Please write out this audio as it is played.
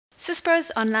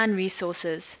Syspro's online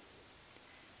resources.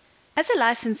 As a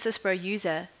licensed Syspro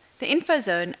user, the Info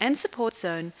Zone and Support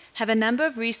Zone have a number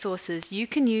of resources you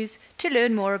can use to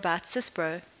learn more about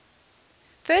Syspro.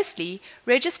 Firstly,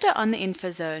 register on the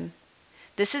Info Zone.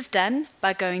 This is done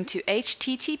by going to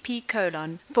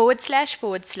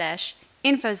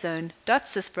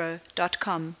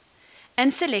http://infozone.syspro.com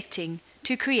and selecting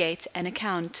to create an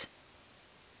account.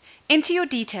 Enter your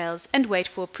details and wait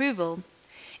for approval.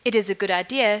 It is a good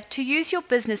idea to use your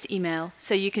business email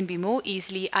so you can be more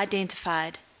easily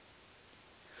identified.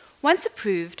 Once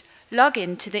approved, log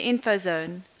in to the Info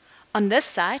Zone. On this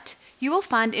site, you will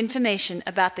find information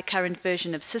about the current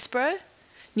version of Syspro,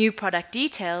 new product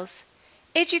details,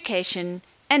 education,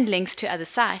 and links to other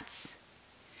sites.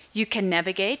 You can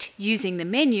navigate using the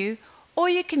menu, or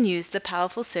you can use the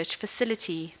powerful search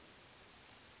facility.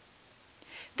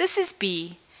 This is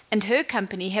B, and her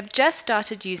company have just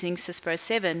started using Syspro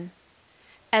 7.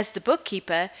 As the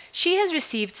bookkeeper, she has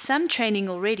received some training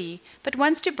already, but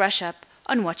wants to brush up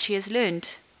on what she has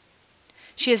learned.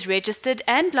 She has registered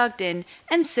and logged in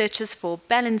and searches for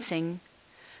balancing.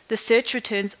 The search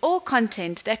returns all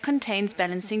content that contains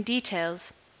balancing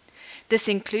details. This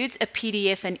includes a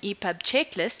PDF and EPUB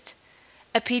checklist,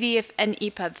 a PDF and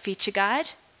EPUB feature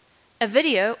guide, a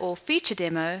video or feature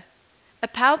demo, a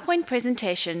PowerPoint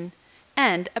presentation,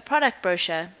 and a product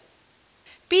brochure.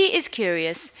 B is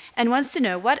curious and wants to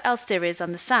know what else there is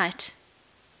on the site.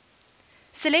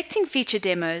 Selecting feature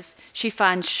demos, she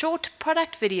finds short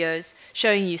product videos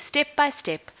showing you step by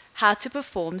step how to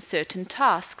perform certain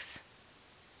tasks.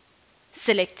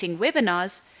 Selecting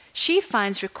webinars, she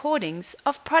finds recordings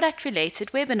of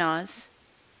product-related webinars.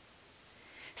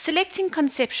 Selecting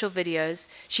conceptual videos,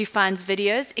 she finds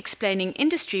videos explaining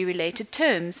industry-related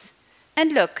terms.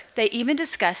 And look, they even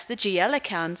discuss the GL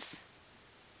accounts.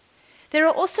 There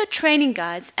are also training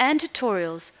guides and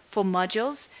tutorials for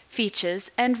modules, features,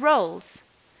 and roles.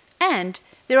 And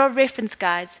there are reference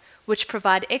guides which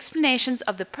provide explanations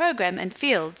of the program and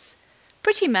fields,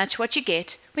 pretty much what you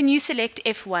get when you select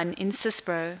F1 in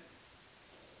Syspro.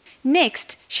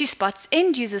 Next, she spots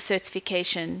end-user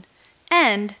certification,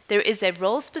 and there is a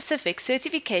role-specific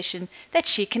certification that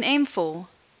she can aim for.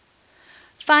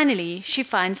 Finally, she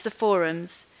finds the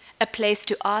forums, a place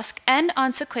to ask and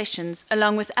answer questions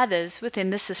along with others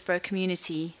within the Syspro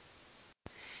community.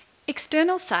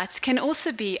 External sites can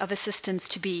also be of assistance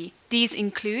to B. These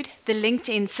include the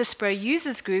LinkedIn Syspro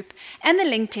Users Group and the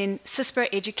LinkedIn Syspro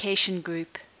Education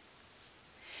Group.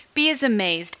 B is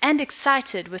amazed and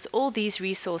excited with all these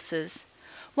resources.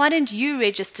 Why don't you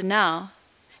register now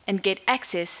and get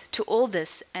access to all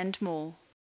this and more?